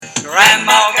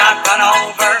Grandma got run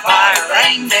over by a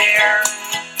reindeer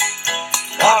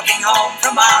walking home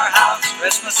from our house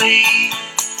Christmas Eve.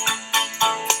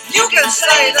 You can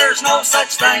say there's no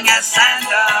such thing as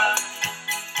Santa,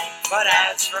 but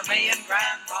as for me and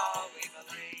Grandpa, we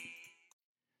believe.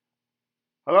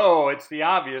 Hello, it's the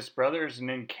Obvious Brothers, and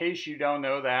in case you don't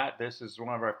know that, this is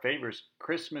one of our favorite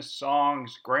Christmas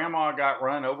songs, Grandma Got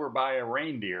Run Over by a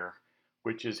Reindeer,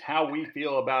 which is how we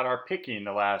feel about our picking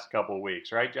the last couple of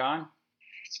weeks, right, John?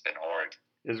 It's been hard.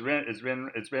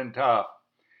 It's been tough.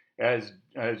 As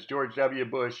George W.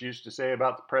 Bush used to say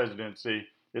about the presidency,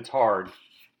 it's hard.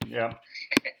 Yeah.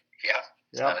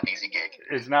 It's not an easy gig.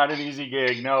 It's not an easy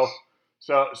gig, no.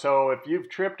 So if you've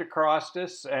tripped across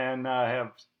us and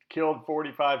have killed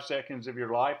 45 seconds of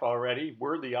your life already,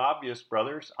 we're the Obvious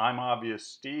Brothers. I'm Obvious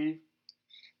Steve.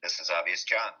 This is Obvious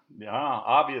John. Yeah,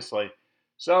 obviously.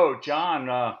 So,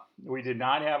 John, we did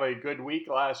not have a good week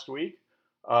last week.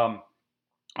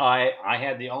 I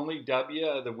had the only W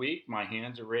of the week. My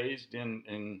hands are raised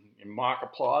in mock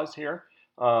applause here,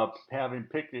 having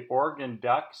picked the Oregon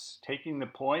Ducks, taking the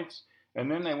points, and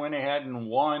then they went ahead and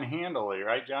won handily,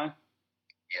 right, John?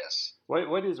 Yes.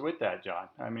 What is with that, John?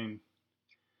 I mean,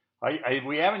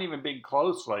 we haven't even been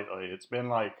close lately. It's been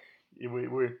like we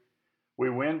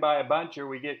win by a bunch or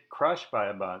we get crushed by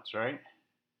a bunch, right?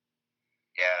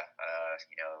 Yeah,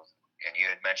 and you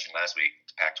had mentioned last week,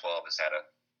 the Pac-12 has had a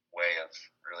way of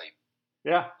really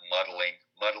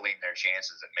muddling their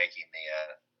chances at making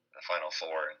the Final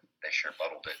Four, and they sure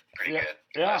muddled it pretty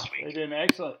good last week. They did an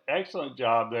excellent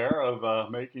job there of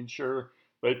making sure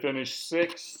they finished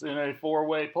sixth in a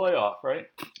four-way playoff, right?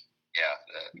 Yeah,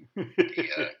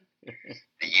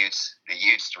 the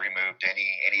Utes removed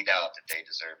any doubt that they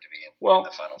deserved to be in the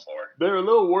Final Four. They were a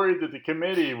little worried that the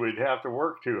committee would have to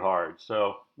work too hard,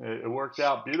 so it worked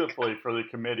out beautifully for the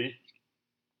committee.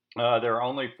 There are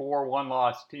only 4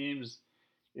 one-loss teams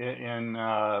in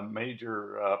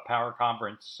major power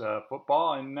conference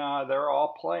football, and they're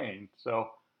all playing. So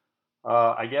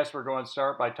I guess we're going to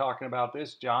start by talking about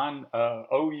this, John.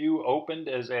 OU opened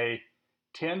as a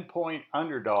 10-point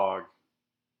underdog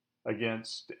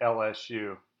against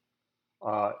LSU.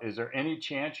 Is there any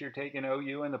chance you're taking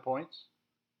OU in the points?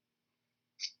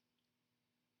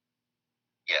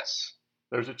 Yes.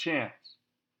 There's a chance.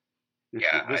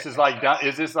 Yeah. Is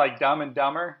this like Dumb and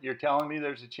Dumber? You're telling me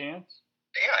there's a chance?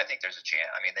 Yeah, I think there's a chance.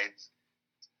 I mean,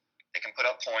 they can put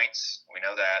up points. We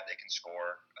know that they can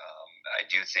score. I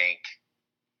do think,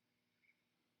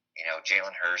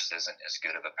 Jalen Hurst isn't as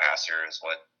good of a passer as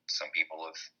what some people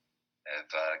have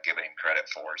given him credit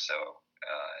for. So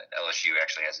LSU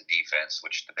actually has a defense,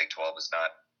 which the Big 12 is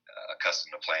not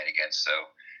accustomed to playing against. So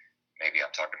maybe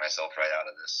I'm talking myself right out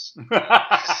of this.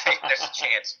 There's a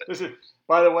chance. But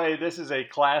by the way, this is a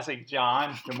classic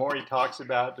John. The more he talks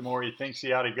about it, the more he thinks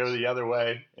he ought to go the other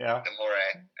way. Yeah. The more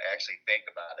I actually think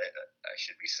about it, I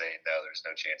should be saying, no, there's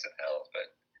no chance in hell.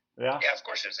 But yeah, of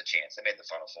course there's a chance. They made the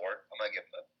Final Four. I'm going to give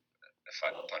them a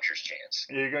final puncher's chance.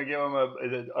 You're going to give them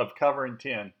of covering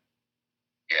 10.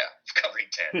 Yeah, covering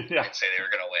 10. Yeah. Didn't say they were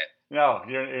going to win. No,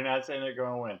 you're not saying they're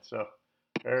going to win. So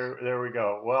there we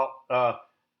go. Well,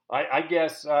 I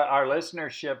guess our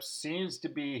listenership seems to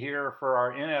be here for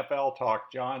our NFL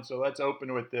talk, John. So let's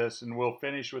open with this, and we'll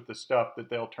finish with the stuff that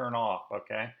they'll turn off.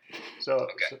 Okay.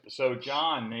 So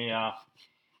John,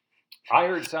 I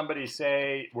heard somebody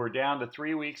say we're down to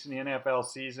 3 weeks in the NFL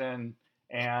season,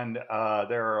 and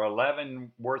there are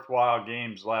 11 worthwhile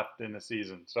games left in the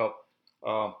season. So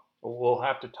we'll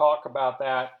have to talk about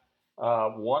that.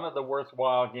 One of the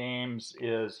worthwhile games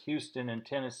is Houston and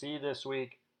Tennessee this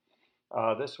week.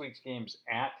 This week's game's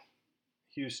at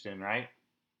Houston, right?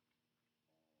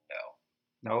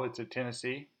 No, it's at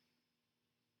Tennessee.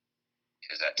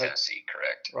 Is at Tennessee,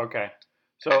 correct? Okay.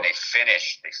 So and they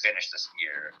finished this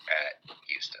year at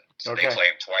Houston. So they play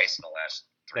them twice in the last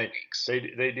 3 weeks.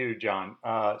 They do, John.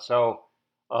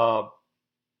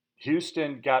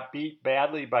 Houston got beat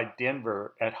badly by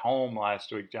Denver at home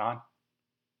last week, John.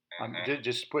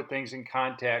 Just to put things in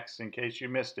context in case you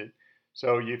missed it.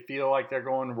 So you feel like they're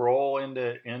going to roll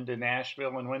into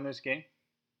Nashville and win this game?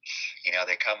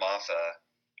 They come off a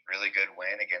really good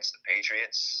win against the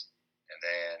Patriots, and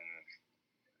then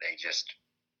they just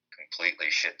completely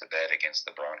shit the bed against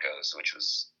the Broncos, which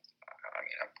was,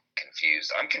 I'm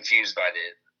confused. I'm confused by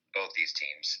both these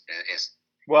teams.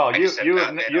 You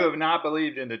have not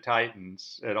believed in the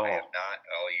Titans at all. I have not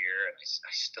all year, and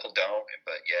I still don't,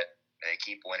 but yet they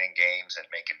keep winning games and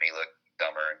making me look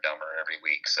dumber and dumber every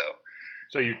week. So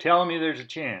you're telling me there's a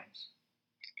chance?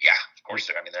 Yeah, of course.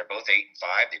 I mean, they're both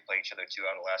 8-5. They play each other 2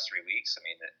 out of the last 3 weeks. I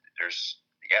mean, there's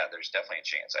definitely a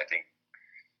chance. I think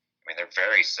mean, they're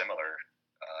very similar.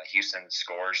 Houston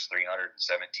scores 317,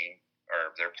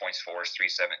 or their points for is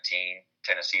 317.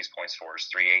 Tennessee's points for is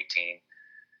 318.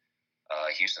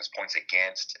 Houston's points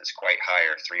against is quite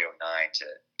higher, 309 to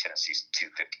Tennessee's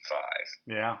 255.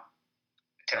 Yeah.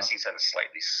 Tennessee's had a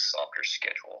slightly softer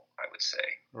schedule, I would say.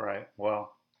 Right.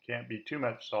 Well, can't be too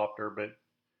much softer, but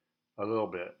a little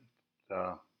bit.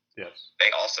 Yes.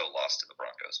 They also lost to the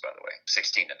Broncos, by the way,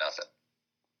 16-0.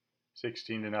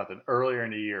 16-0 earlier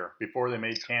in the year, before they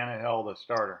made Tannehill the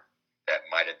starter. That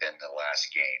might have been the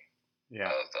last game. Yeah.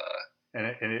 Of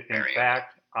in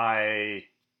fact, I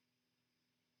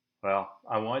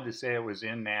wanted to say it was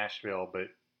in Nashville, but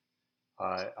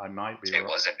I might be wrong. It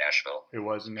was in Nashville. It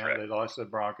was in Nashville. They lost the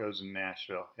Broncos in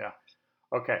Nashville. Yeah.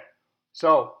 Okay.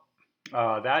 So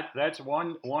that's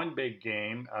one big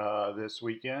game this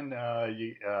weekend.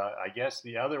 I guess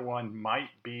the other one might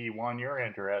be one you're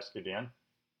interested in.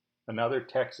 Another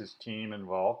Texas team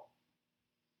involved.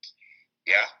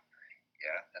 Yeah,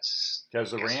 that's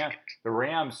because the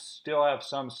Rams still have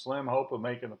some slim hope of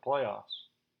making the playoffs.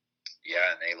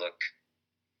 Yeah, and they look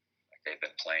like they've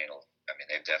been playing. I mean,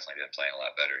 they've definitely been playing a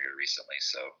lot better here recently.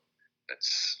 So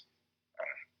that's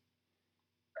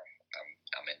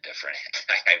I'm indifferent.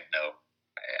 I have no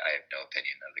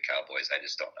opinion of the Cowboys. I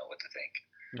just don't know what to think.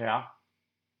 Yeah.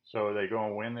 So are they going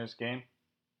to win this game?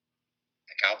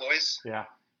 The Cowboys? Yeah.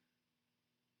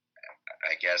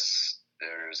 I guess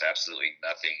there's absolutely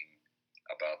nothing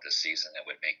about this season that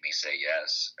would make me say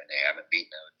yes. And they haven't beaten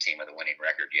a team with a winning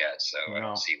record yet, so I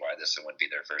don't see why this wouldn't be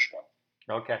their first one.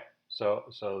 Okay, so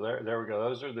there we go.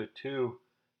 Those are the two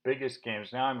biggest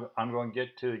games. Now I'm going to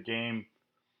get to the game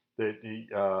that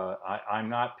I'm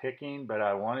not picking, but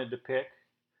I wanted to pick,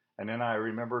 and then I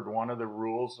remembered one of the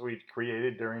rules we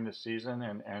created during the season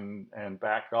and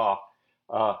backed off.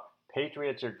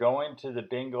 Patriots are going to the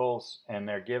Bengals, and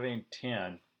they're giving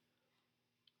 10.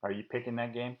 Are you picking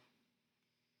that game?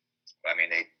 I mean,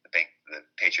 the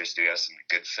Patriots do have some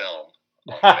good film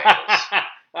on the Bengals.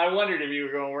 I wondered if you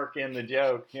were going to work in the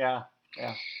joke. Yeah.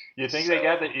 You think they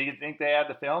got You think they have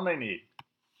the film they need?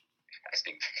 I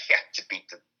think they have to beat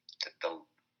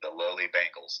the lowly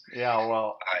Bengals. Yeah.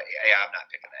 Well. I'm not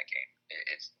picking that game.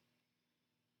 It's.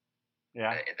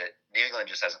 Yeah. New England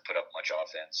just hasn't put up much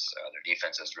offense. Their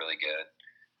defense is really good.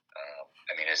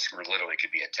 I mean, it literally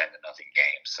could be a 10-0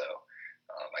 game. So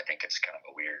I think it's kind of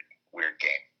a weird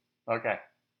game. Okay.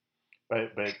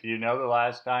 But do you know the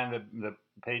last time the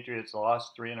Patriots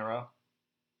lost 3 in a row?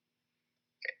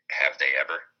 Have they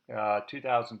ever?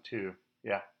 2002.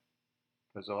 Yeah.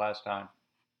 Was the last time.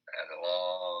 That's a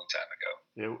long time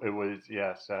ago. It was,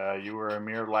 yes. You were a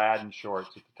mere lad in shorts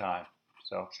at the time.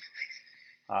 So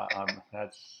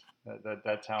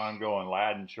that's how I'm going,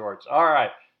 lad in shorts. All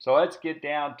right. So let's get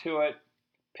down to it.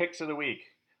 Picks of the week.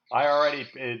 I already,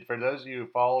 for those of you who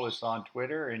follow us on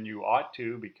Twitter, and you ought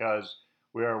to, because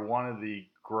we are one of the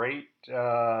great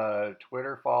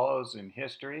Twitter follows in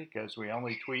history, because we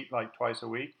only tweet like twice a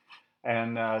week.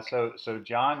 And so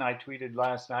John, I tweeted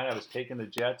last night I was taking the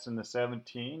Jets in the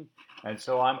 17, and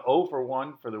so I'm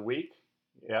 0-1 for the week.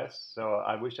 Yes, so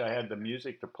I wish I had the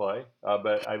music to play,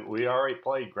 but we already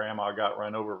played Grandma Got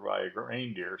Run Over by a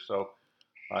Reindeer, so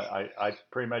I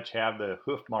pretty much have the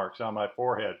hoof marks on my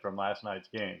forehead from last night's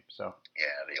game. So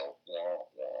yeah, the old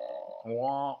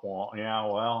wah wah. Yeah,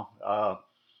 well,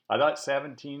 I thought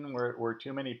 17 were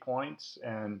too many points,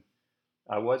 and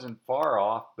I wasn't far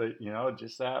off, but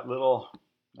just that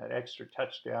extra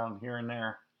touchdown here and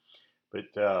there.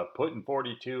 But putting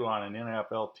 42 on an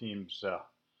NFL team's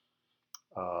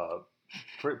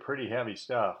pretty heavy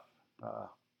stuff.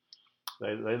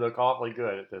 They look awfully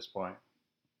good at this point.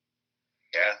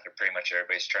 Yeah, they're pretty much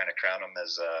everybody's trying to crown them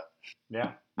as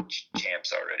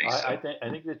champs already. I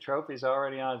think the trophy's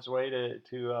already on its way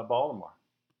to Baltimore.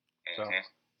 Mm-hmm.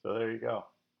 So there you go.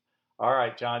 All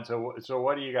right, John. So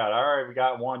what do you got? All right, we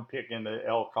got one pick in the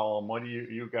L column. What do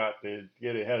you got to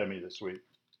get ahead of me this week?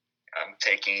 I'm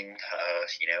taking,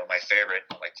 my favorite.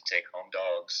 I like to take home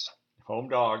dogs. Home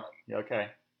dog. Okay.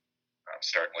 I'm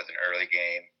starting with an early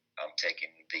game. I'm taking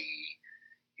the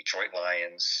Detroit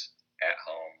Lions at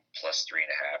home plus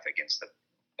 3.5 against the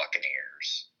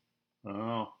Buccaneers.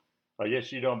 Oh, I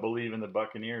guess you don't believe in the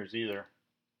Buccaneers either.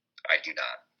 I do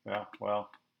not. Yeah, well,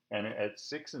 and at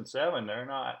 6-7, they're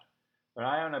not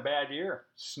having a bad year.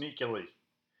 Sneakily,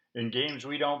 in games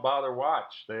we don't bother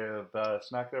watch, they have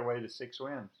snuck their way to 6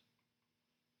 wins.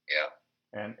 Yeah.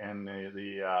 And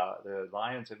the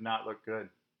Lions have not looked good.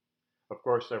 Of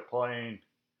course, they're playing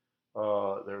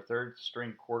their third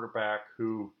string quarterback,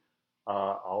 who,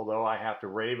 although I have to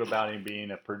rave about him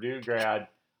being a Purdue grad,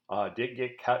 did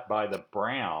get cut by the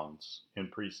Browns in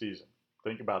preseason.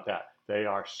 Think about that. They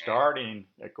are starting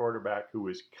a quarterback who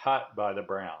was cut by the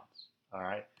Browns. All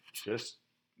right, just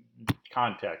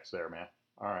context there, man.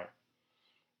 All right.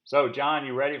 So, John,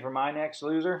 you ready for my next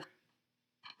loser?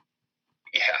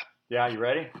 Yeah. Yeah, you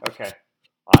ready? Okay.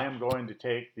 I am going to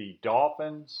take the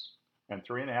Dolphins and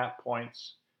 3.5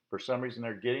 points. For some reason,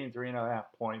 they're getting 3.5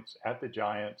 points at the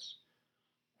Giants,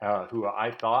 who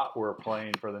I thought were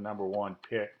playing for the number one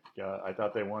pick. I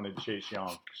thought they wanted Chase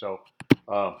Young. So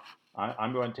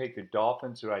I'm going to take the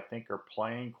Dolphins, who I think are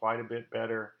playing quite a bit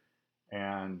better.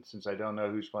 And since I don't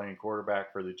know who's playing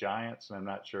quarterback for the Giants, and I'm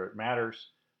not sure it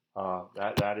matters,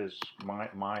 that is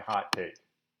my hot take.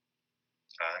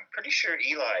 I'm pretty sure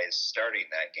Eli is starting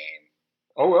that game.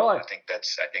 Oh, really? I think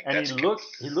that's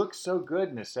he looked so good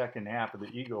in the second half of the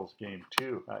Eagles game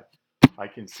too. I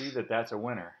can see that that's a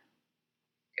winner.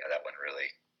 Yeah, that one really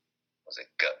was a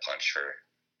gut punch for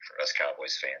us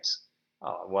Cowboys fans.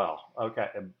 Oh, well, okay.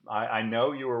 I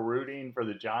know you were rooting for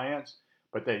the Giants,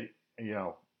 but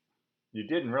you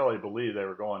didn't really believe they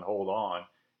were going to hold on.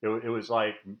 It was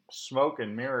like smoke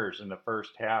and mirrors in the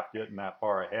first half, getting that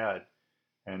far ahead.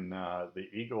 And the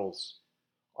Eagles,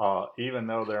 even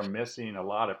though they're missing a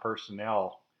lot of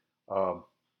personnel,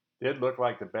 did look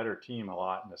like the better team a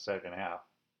lot in the second half.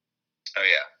 Oh,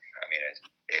 yeah. I mean,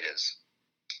 it is.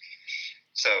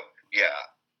 So, yeah.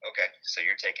 Okay. So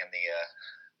you're taking the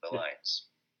Lions.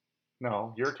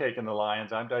 No, you're taking the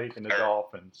Lions. I'm taking the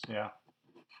Dolphins. Yeah.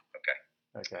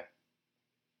 Okay.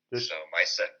 So my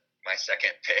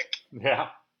second pick.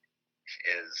 Yeah.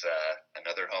 Is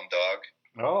another home dog.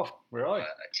 Oh, really?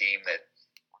 Another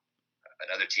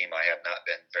team I have not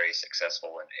been very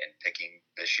successful in picking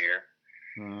this year.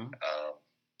 Mm-hmm.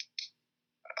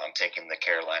 I'm taking the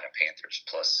Carolina Panthers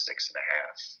plus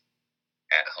 6.5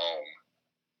 at home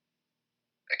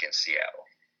against Seattle.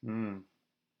 Mm.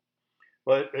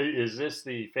 Well, is this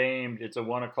the famed? It's a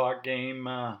 1:00 game,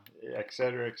 et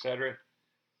cetera, et cetera.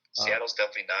 Seattle's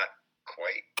definitely not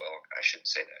quite. Well, I shouldn't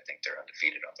say that. I think they're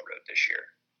undefeated on the road this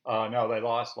year. No, they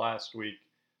lost last week.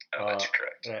 Oh, that's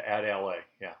correct. At LA,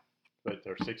 yeah, but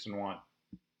they're 6-1.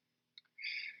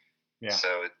 Yeah.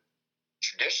 So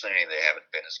traditionally, they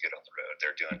haven't been as good on the road.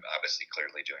 They're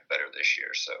clearly doing better this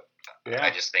year. So yeah. I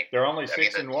just think they're only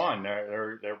 6-1.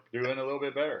 They're doing a little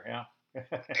bit better. Yeah.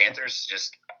 Panthers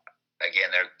just.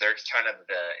 Again, they're kind of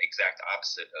the exact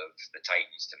opposite of the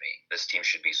Titans to me. This team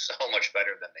should be so much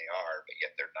better than they are, but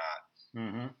yet they're not.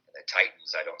 Mm-hmm. The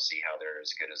Titans, I don't see how they're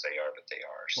as good as they are, but they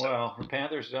are. So. Well, the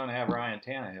Panthers don't have Ryan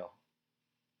Tannehill.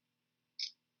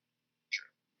 True.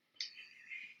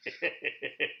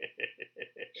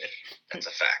 That's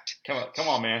a fact. Come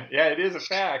on, man. Yeah, it is a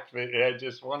fact, but I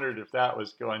just wondered if that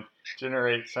was going to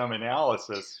generate some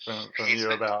analysis from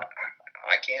you about.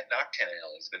 I can't knock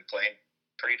Tannehill. He's been playing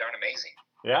pretty darn amazing.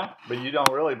 Yeah, but you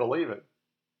don't really believe it.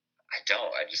 I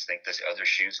don't. I just think this other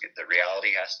shoes the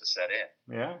reality has to set in.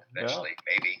 Yeah. Eventually,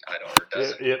 maybe. I don't. Or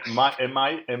doesn't. It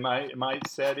might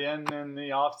set in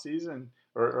the off season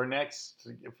or next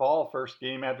fall, first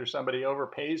game after somebody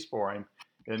overpays for him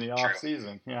in the off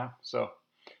season. Yeah. So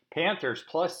Panthers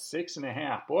plus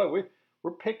 6.5. Boy,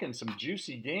 we're picking some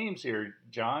juicy games here,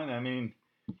 John. I mean,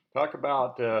 talk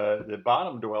about the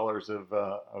bottom dwellers of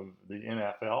the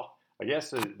NFL. I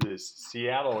guess the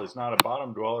Seattle is not a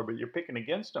bottom dweller, but you're picking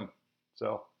against them,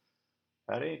 so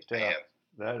that ain't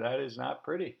that is not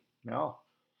pretty. No.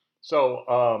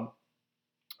 So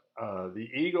the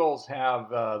Eagles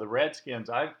have the Redskins.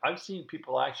 I've seen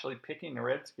people actually picking the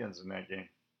Redskins in that game.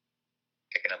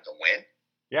 Picking them to win?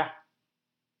 Yeah.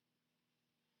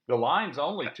 The line's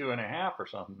only 2.5 or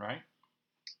something, right?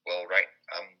 Well, right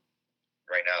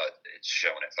now it's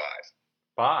showing at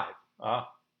 5. 5.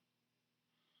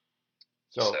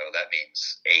 So that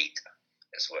means 8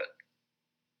 is what,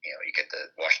 you get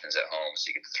the Washington's at home, so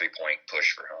you get the 3-point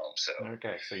push for home. So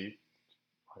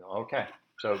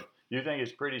so you think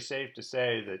it's pretty safe to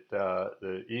say that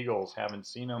the Eagles, having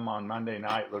seen them on Monday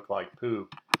night look like poo,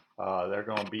 they're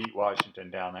going to beat Washington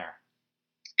down there.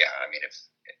 Yeah, I mean,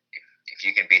 if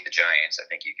you can beat the Giants, I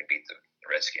think you can beat the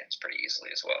Redskins pretty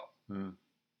easily as well.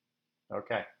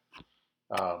 Okay.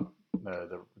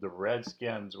 The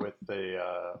Redskins with the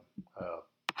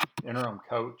interim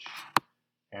coach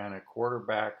and a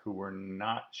quarterback who we're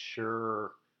not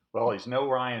sure. Well, he's no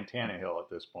Ryan Tannehill at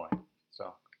this point.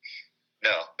 So.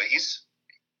 No, but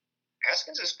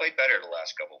Haskins has played better the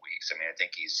last couple of weeks. I mean, I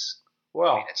think he's.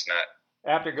 Well, I mean, it's not.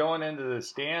 After going into the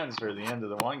stands for the end of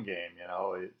the one game,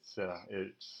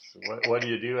 it's what do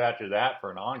you do after that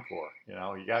for an encore? You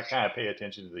got to kind of pay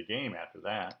attention to the game after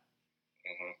that.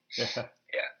 Mm-hmm.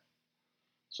 Yeah.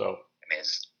 So. I mean,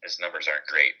 his numbers aren't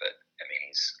great, but I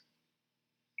mean,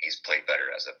 he's played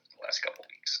better as of last couple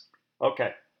weeks.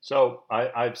 Okay, so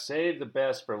I've saved the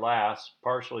best for last,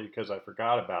 partially because I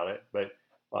forgot about it. But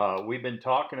we've been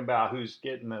talking about who's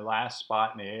getting the last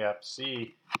spot in the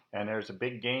AFC, and there's a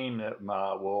big game that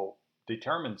will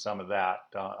determine some of that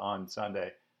on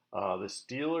Sunday. The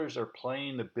Steelers are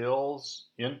playing the Bills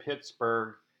in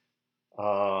Pittsburgh.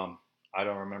 I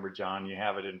don't remember, John. You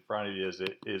have it in front of you. Is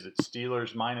it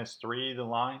Steelers -3 the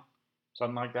line,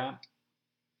 something like that?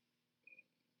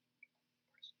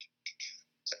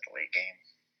 Is that the late game?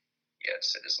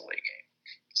 Yes, it is the late game.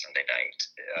 Sunday night.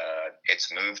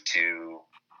 It's moved to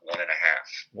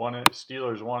 1.5.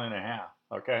 Steelers 1.5.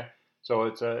 Okay, so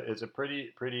it's a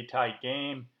pretty tight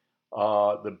game.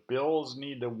 The Bills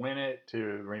need to win it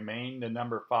to remain the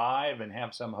number 5 and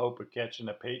have some hope of catching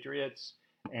the Patriots.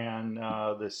 And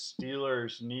the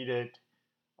Steelers need it.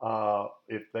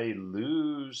 If they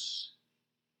lose,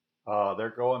 they're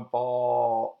going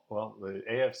fall. Well, the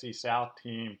AFC South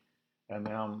team and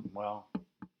them. Well,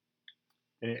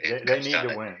 they need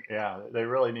to win. Yeah, they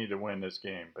really need to win this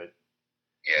game. But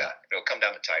yeah, it'll come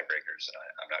down to tiebreakers, and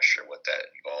I'm not sure what that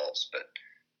involves. But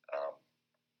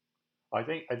I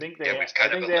think they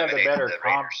have the better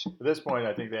conference at this point.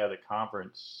 I think they have the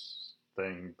conference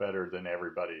thing better than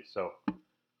everybody. So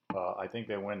I think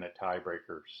they win the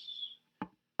tiebreakers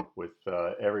with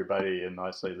everybody,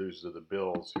 unless they lose to the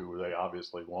Bills, who they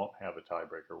obviously won't have a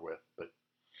tiebreaker with. But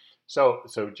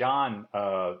so John,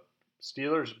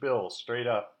 Steelers Bills straight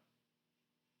up.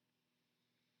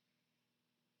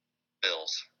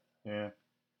 Bills. Yeah,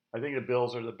 I think the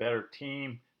Bills are the better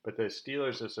team, but the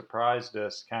Steelers have surprised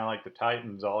us, kind of like the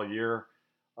Titans all year.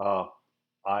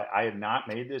 I have not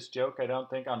made this joke, I don't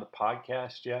think, on the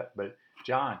podcast yet, but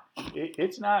John,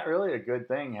 it's not really a good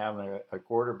thing having a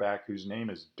quarterback whose name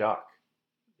is Duck,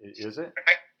 is it?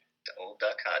 Old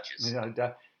Duck Hodges.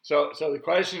 Yeah, so the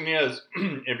question is,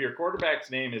 if your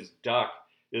quarterback's name is Duck,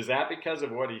 is that because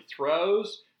of what he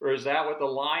throws, or is that what the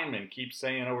linemen keep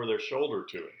saying over their shoulder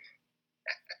to him?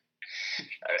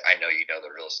 I know you know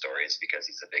the real story. It's because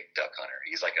he's a big duck hunter.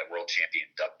 He's like a world champion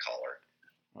duck caller.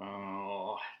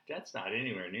 Oh, that's not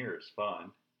anywhere near as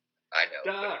fun. I know,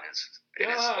 Duck, but it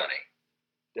is funny.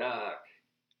 Duck.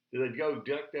 Do they go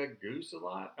duck, duck, goose a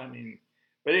lot? I mean,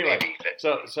 but anyway. Maybe, but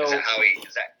so is that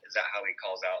how he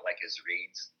calls out like his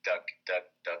reads? Duck, duck,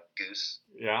 duck, goose.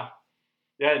 Yeah.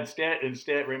 Yeah.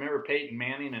 Instead, remember Peyton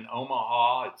Manning in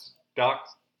Omaha? It's duck,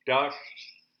 duck.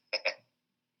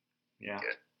 Yeah.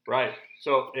 Good. Right.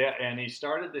 So yeah, and he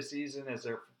started the season as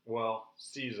their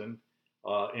season.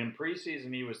 In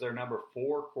preseason, he was their number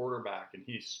 4 quarterback, and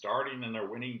he's starting and they're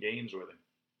winning games with him.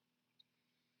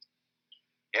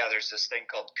 Yeah, there's this thing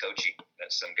called coaching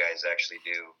that some guys actually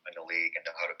do in the league and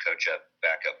know how to coach up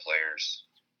backup players.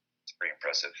 It's pretty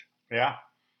impressive. Yeah.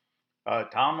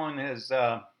 Tomlin has,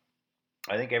 I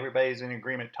think everybody's in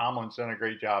agreement. Tomlin's done a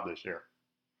great job this year.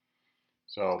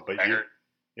 So, but I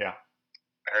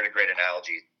heard a great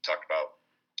analogy. Talked about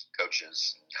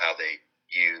coaches and how they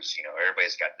use,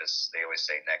 everybody's got this, they always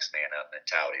say next man up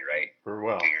mentality, right?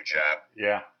 Do your job.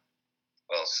 Yeah.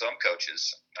 Well, some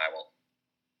coaches, I won't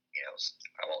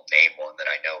name one that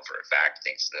I know for a fact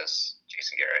thinks this,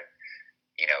 Jason Garrett.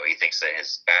 He thinks that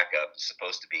his backup is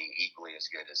supposed to be equally as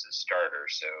good as his starter,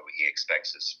 so he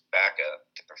expects his backup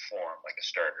to perform like a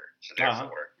starter. So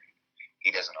therefore,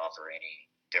 he doesn't offer any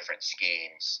different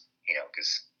schemes,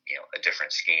 because a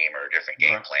different scheme or a different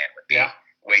game plan would be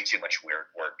way too much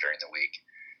work during the week.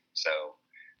 So,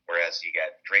 whereas you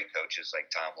got great coaches like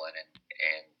Tomlin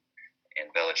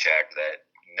and Belichick that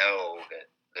know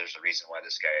that there's a reason why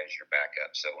this guy is your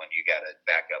backup. So when you got a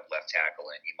backup left tackle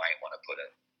in, you might want to put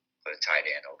a tight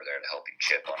end over there to help him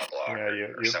chip on a block.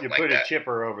 Yeah, or something you put like a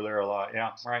chipper over there a lot.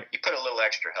 Yeah, right. You put a little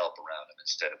extra help around him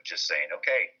instead of just saying,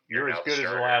 okay, you're as good as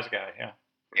the last guy. Yeah.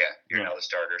 Yeah, you're now the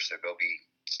starter, so go be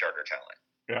starter talent.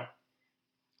 Yeah.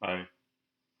 I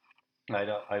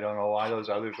don't know why those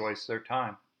others waste their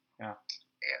time. Yeah.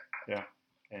 Yeah.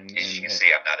 And you can see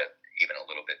I'm not even a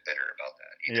little bit bitter about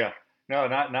that either. Yeah. No,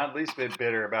 not least bit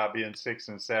bitter about being 6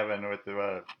 and 7 with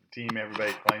the team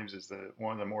everybody claims is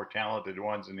one of the more talented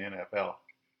ones in the NFL.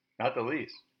 Not the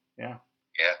least. Yeah.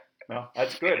 Yeah. No,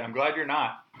 that's good. I'm glad you're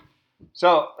not.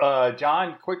 So,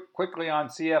 John, quickly on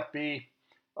CFB.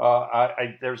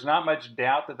 There's not much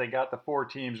doubt that they got the 4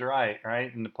 teams right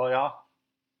in the playoff.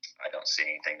 I don't see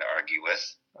anything to argue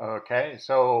with. Okay,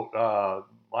 so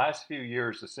last few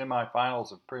years the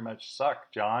semifinals have pretty much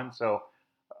sucked, John. So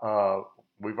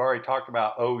we've already talked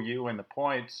about OU and the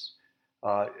points.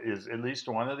 Is at least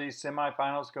one of these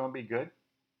semifinals going to be good?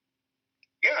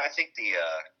 Yeah, I think the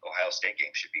Ohio State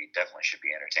game should be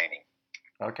entertaining.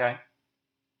 Okay,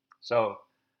 so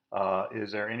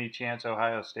Is there any chance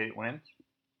Ohio State wins?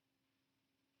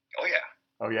 Oh yeah.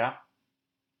 Oh yeah.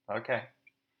 Okay.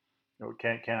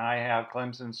 Can I have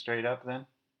Clemson straight up then?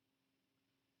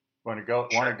 Want to go?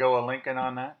 Sure. Want to go a Lincoln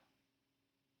on that?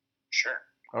 Sure.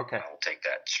 Okay. I will take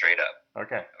that straight up.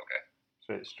 Okay.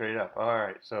 Okay. Straight up. All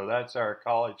right. So that's our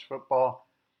college football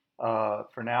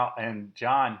for now. And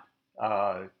John,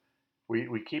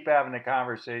 we keep having the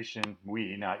conversation.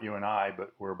 We, not you and I,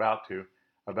 but we're about to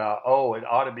about it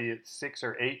ought to be at 6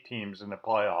 or 8 teams in the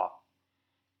playoff.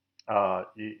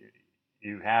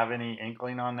 You have any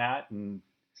inkling on that? And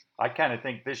I kind of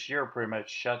think this year pretty much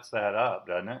shuts that up,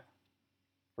 doesn't it?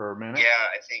 For a minute. Yeah,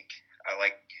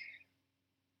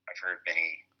 I've heard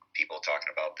many people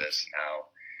talking about this and how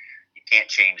you can't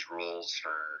change rules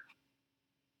for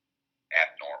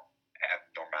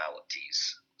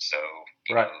abnormalities. So,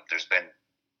 you right. know, there's been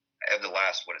the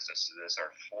last, what is this? Is this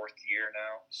our 4th year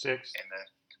now? 6th. In the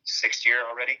 6th year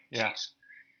already? Yeah. Jeez.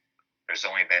 There's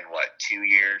only been, 2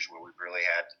 years where we've really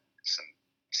had some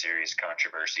serious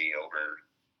controversy over,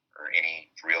 or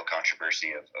any real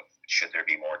controversy of should there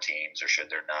be more teams or should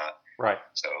there not. Right.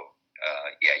 So,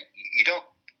 yeah, you don't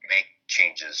make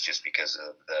changes just because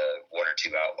of the 1 or 2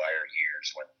 outlier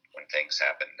years when things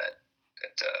happen that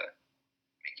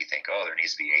make you think, oh, there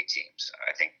needs to be 8 teams.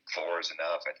 I think 4 is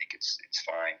enough. I think it's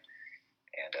fine.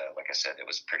 And like I said, it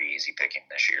was pretty easy picking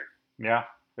this year. Yeah,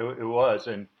 it was.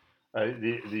 And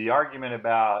the argument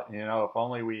about, if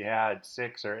only we had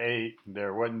 6 or 8,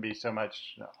 there wouldn't be so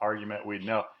much argument we'd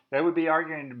know. They would be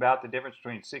arguing about the difference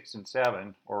between 6 and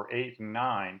 7 or 8 and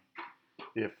 9.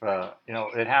 If,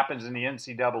 it happens in the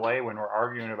NCAA when we're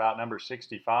arguing about number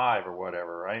 65 or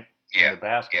whatever, right? Yeah. In the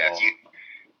basketball. Yeah,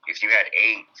 if you had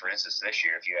 8, for instance, this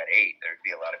year, if you had 8, there'd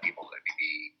be a lot of people that would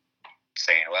be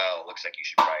saying, well, it looks like you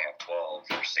should probably have 12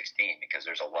 or 16 because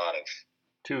there's a lot of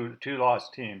two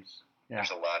lost teams. Yeah.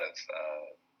 There's a lot of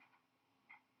it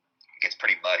gets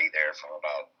pretty muddy there from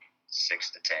about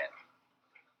 6 to 10.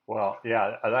 Well,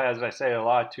 yeah, as I say, a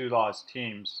lot of 2 lost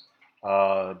teams.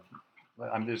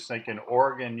 I'm just thinking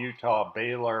Oregon, Utah,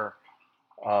 Baylor,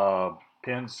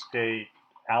 Penn State,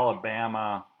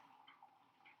 Alabama.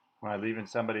 Am I leaving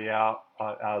somebody out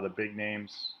of the big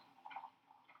names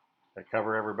that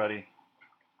cover everybody?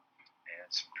 Yeah,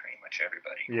 it's pretty much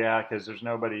everybody. Yeah, because there's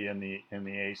nobody in the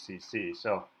ACC.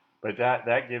 So, but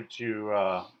that gives you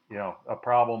a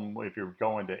problem if you're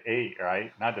going to 8,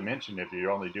 right? Not to mention if you're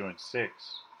only doing 6,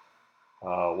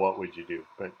 what would you do?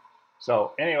 But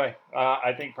so anyway,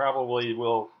 I think probably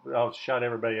I'll shut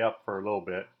everybody up for a little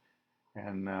bit,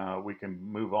 and we can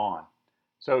move on.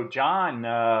 So John,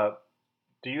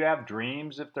 do you have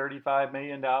dreams of $35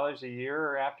 million a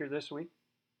year after this week?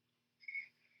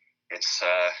 It's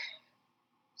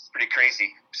pretty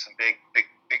crazy. Some big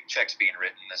checks being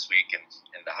written this week in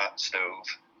the hot stove.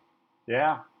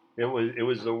 Yeah, it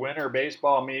was the winter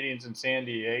baseball meetings in San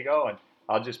Diego, and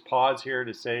I'll just pause here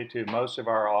to say to most of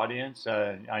our audience,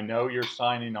 I know you're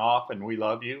signing off, and we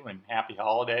love you, and happy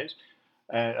holidays.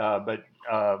 But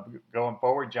going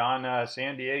forward, John,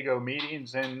 San Diego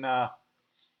meetings, and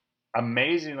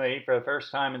amazingly, for the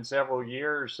first time in several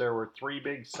years, there were 3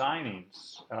 big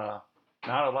signings.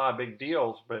 Not a lot of big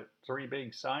deals, but 3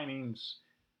 big signings.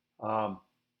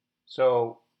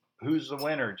 So who's the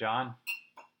winner, John?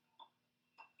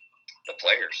 The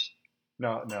players.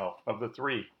 No, of the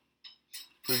 3.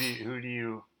 Who do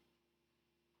you?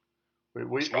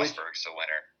 Strasburg's the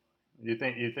winner. You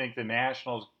think the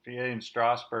Nationals in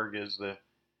Strasburg is the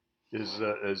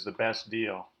best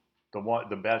deal,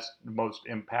 the best, most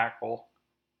impactful?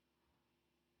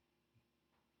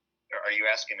 Are you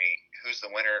asking me who's the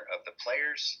winner of the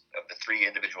players, of the 3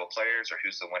 individual players, or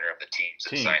who's the winner of the teams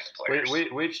that signed the players?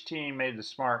 Which team made the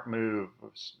smart move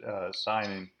of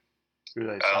signing who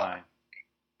they signed?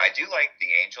 I do like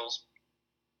the Angels.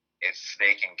 If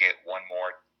they can get one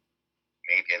more,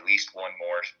 maybe at least one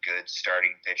more good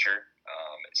starting pitcher,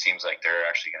 it seems like they're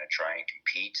actually going to try and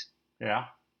compete. Yeah.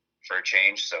 For a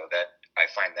change, so that I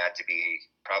find that to be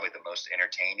probably the most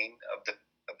entertaining of the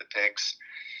picks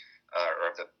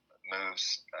or of the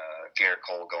moves. Garrett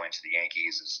Cole going to the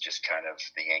Yankees is just kind of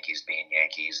the Yankees being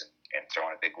Yankees and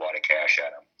throwing a big wad of cash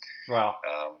at them. Well,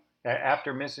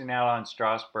 after missing out on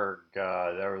Strasburg,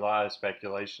 there was a lot of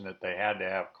speculation that they had to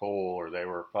have Cole or they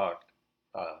were fucked.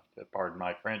 Pardon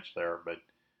my French there, but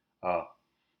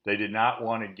they did not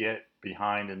want to get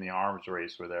behind in the arms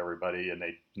race with everybody, and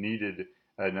they needed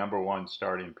a number 1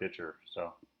 starting pitcher.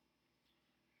 So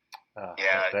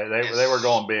they were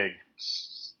going big.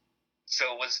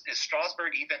 So is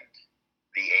Strasburg even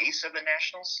the ace of the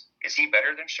Nationals? Is he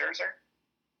better than Scherzer?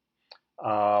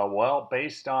 Well,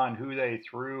 based on who they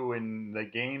threw in the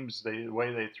games, the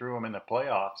way they threw them in the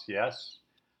playoffs, yes.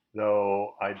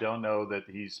 Though I don't know that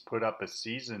he's put up a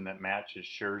season that matches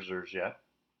Scherzer's yet.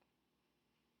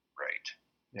 Right.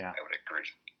 Yeah. I would agree.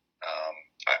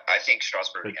 I think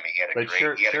Strasburg. But, I mean, he had a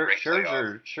great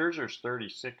playoff. Scherzer's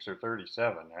 36 or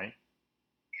 37, right?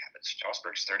 Yeah, but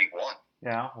Strasburg's 31.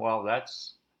 Yeah. Well,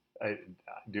 that's.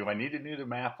 Do I need to do the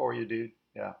math for you, dude?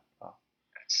 Yeah.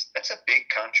 That's a big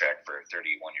contract for a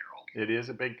 31-year-old. It is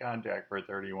a big contract for a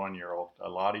 31-year-old. A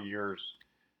lot of years.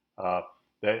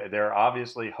 They're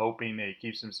obviously hoping that he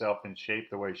keeps himself in shape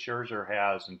the way Scherzer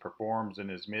has and performs in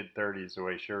his mid-30s the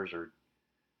way Scherzer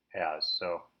has.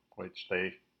 So, which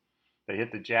they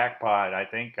hit the jackpot. I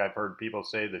think I've heard people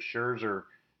say the Scherzer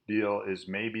deal is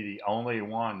maybe the only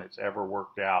one that's ever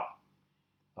worked out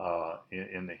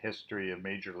in the history of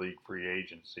Major League free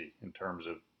agency in terms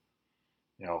of,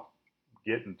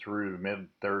 getting through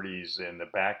mid-30s and the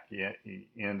back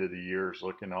end of the years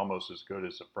looking almost as good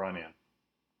as the front end.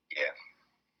 Yeah.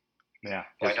 Yeah,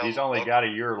 because he's only got a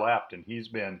year left, and he's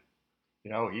been,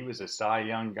 he was a Cy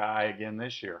Young guy again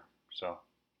this year. So.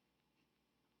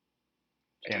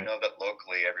 I do know that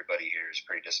locally everybody here is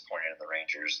pretty disappointed in the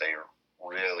Rangers. They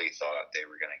really thought they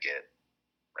were going to get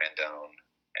Rendon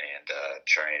and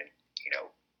try and,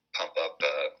 pump up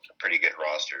a pretty good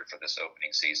roster for this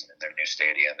opening season in their new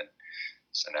stadium. And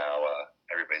so now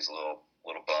everybody's a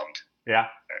little bummed. Yeah.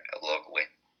 Locally.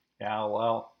 Yeah,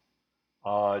 well,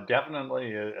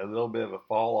 definitely a little bit of a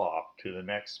fall off to the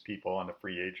next people on the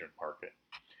free agent market.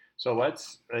 So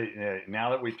let's, now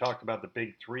that we've talked about the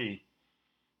big three,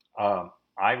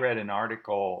 I read an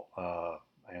article,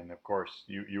 and of course,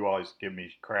 you always give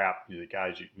me crap, the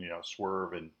guys,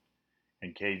 Swerve and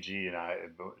KG, and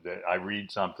I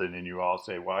read something and you all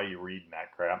say, why are you reading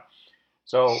that crap?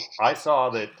 So I saw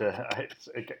that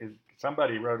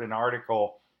somebody wrote an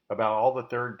article about all the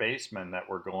third basemen that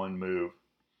were going to move,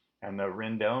 and the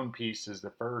Rendon piece is the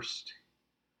first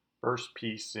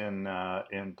piece in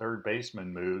third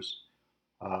baseman moves.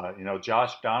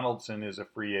 Josh Donaldson is a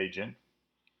free agent,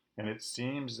 and it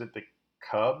seems that the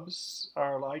Cubs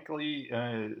are likely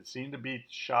seem to be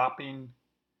shopping.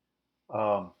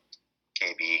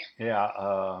 KB. Yeah,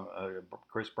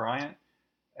 Chris Bryant,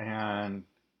 and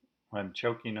I'm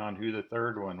choking on who the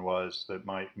third one was that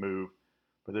might move,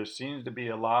 but there seems to be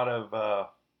a lot of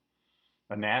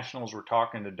the Nationals were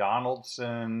talking to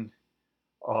Donaldson.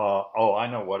 I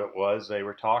know what it was. They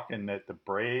were talking that the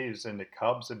Braves and the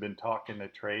Cubs had been talking to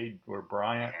trade where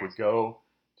Bryant would go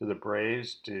to the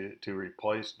Braves to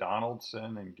replace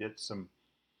Donaldson and get some,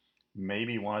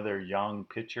 maybe one of their young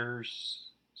pitchers,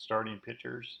 starting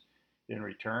pitchers, in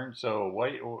return. So,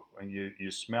 what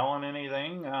you smelling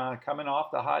anything coming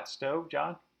off the hot stove,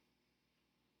 John?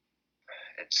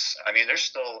 There's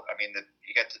still,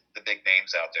 you got the big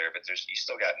names out there, but you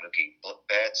still got Mookie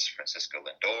Betts, Francisco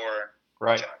Lindor,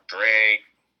 right, John Gray.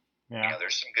 Yeah.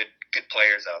 There's some good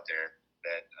players out there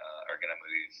that are going to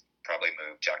probably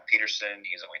move. Jock Peterson,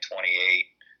 he's only 28.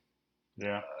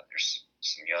 Yeah. There's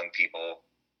some young people.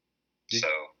 So,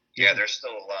 there's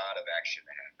still a lot of action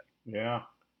to happen. Yeah.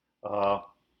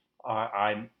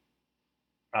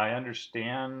 I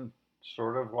understand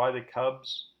sort of why the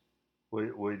Cubs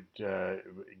would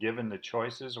given the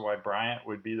choices, why Bryant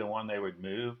would be the one they would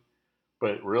move.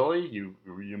 But really, you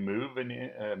move an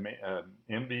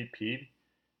MVP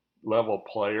level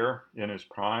player in his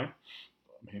prime.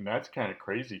 That's kind of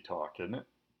crazy talk, isn't it?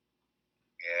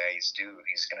 Yeah,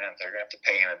 they're gonna have to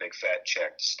pay him a big fat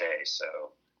check to stay.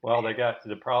 So. Well,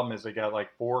 the problem is they got like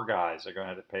 4 guys they're going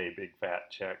to have to pay big fat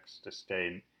checks to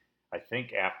stay, I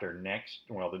think, after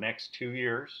the next 2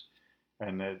 years.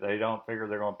 And they don't figure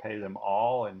they're going to pay them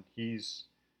all. And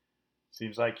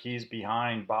seems like he's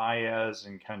behind Baez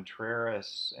and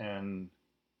Contreras, and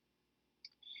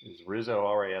Rizzo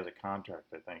already has a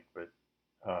contract, I think. But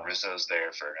Rizzo's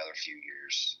there for another few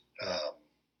years. Yeah.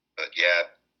 But yeah,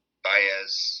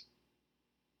 Baez,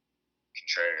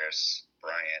 Contreras,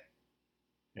 Bryant.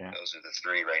 Yeah. Those are the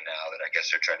 3 right now that I guess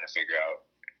they're trying to figure out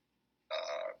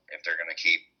if they're going to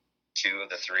keep 2 of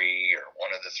the 3 or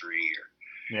 1 of the 3.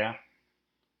 Yeah.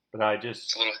 But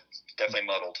it's definitely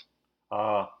muddled.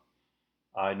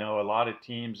 I know a lot of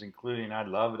teams, including, I'd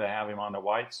love to have him on the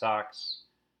White Sox.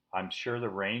 I'm sure the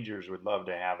Rangers would love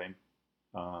to have him,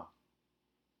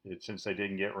 since they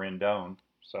didn't get Rendon.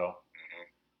 So,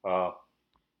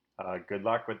 good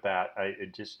luck with that. I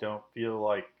just don't feel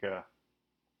like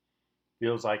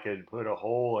feels like it'd put a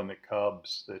hole in the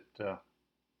Cubs that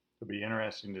would be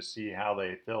interesting to see how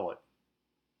they fill it.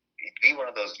 It'd be one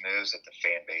of those moves that the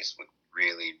fan base would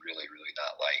really, really, really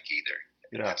not like either.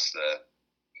 Yeah.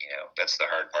 That's the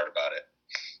hard part about it.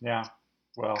 Yeah.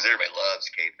 Well, because everybody loves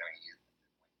Cape.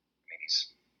 He's,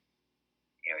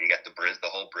 you got the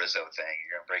whole Brizzo thing.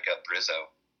 You're gonna break up Brizzo.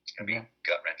 It's gonna be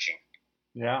gut wrenching.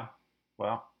 Yeah.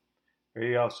 Well, there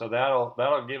you go. So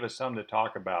that'll give us something to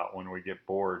talk about when we get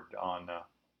bored on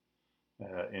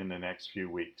in the next few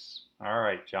weeks. All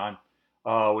right, John.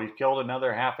 We've killed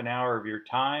another half an hour of your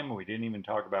time. We didn't even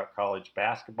talk about college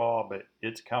basketball, but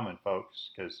it's coming,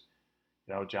 folks, because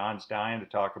John's dying to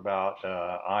talk about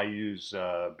IU's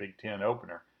Big Ten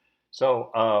opener.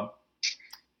 So,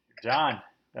 John,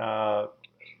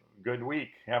 good week.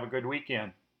 Have a good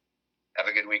weekend. Have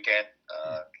a good weekend.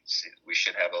 We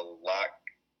should have a lot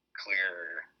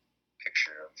clearer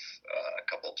picture of a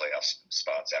couple of playoff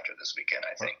spots after this weekend,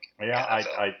 I think.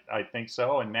 Yeah, I think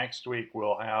so. And next week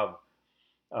we'll have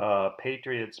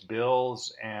Patriots,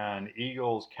 Bills, and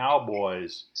Eagles,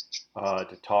 Cowboys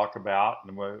to talk about,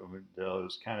 and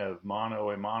those kind of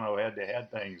mano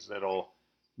head-to-head things that'll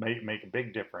make a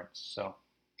big difference. So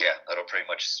yeah, that'll pretty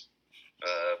much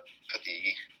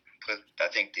put I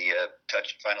think the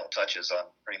final touches on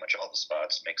pretty much all the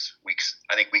spots.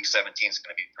 I think week 17 is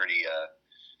going to be pretty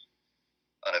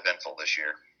uneventful this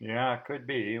year. Yeah, it could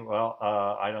be. Well,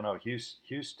 I don't know.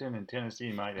 Houston and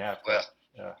Tennessee might have to. Well,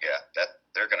 yeah,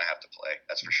 they're going to have to play.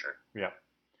 That's for sure. Yeah.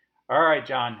 All right,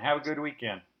 John. Have a good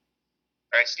weekend.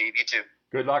 All right, Steve. You too.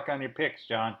 Good luck on your picks,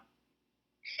 John.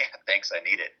 Yeah, thanks. I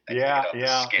need it. Yeah.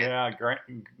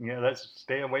 Let's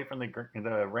stay away from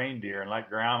the reindeer and let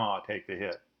Grandma take the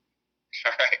hit.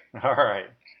 All right.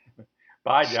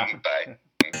 Bye, John. Bye.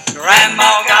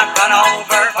 Grandma got run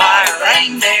over by a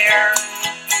reindeer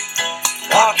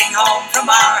walking home from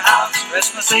our house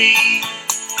Christmas Eve.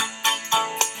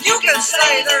 You can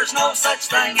say there's no such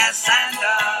thing as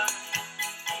Santa,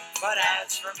 but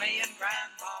as for me and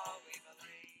Grandma,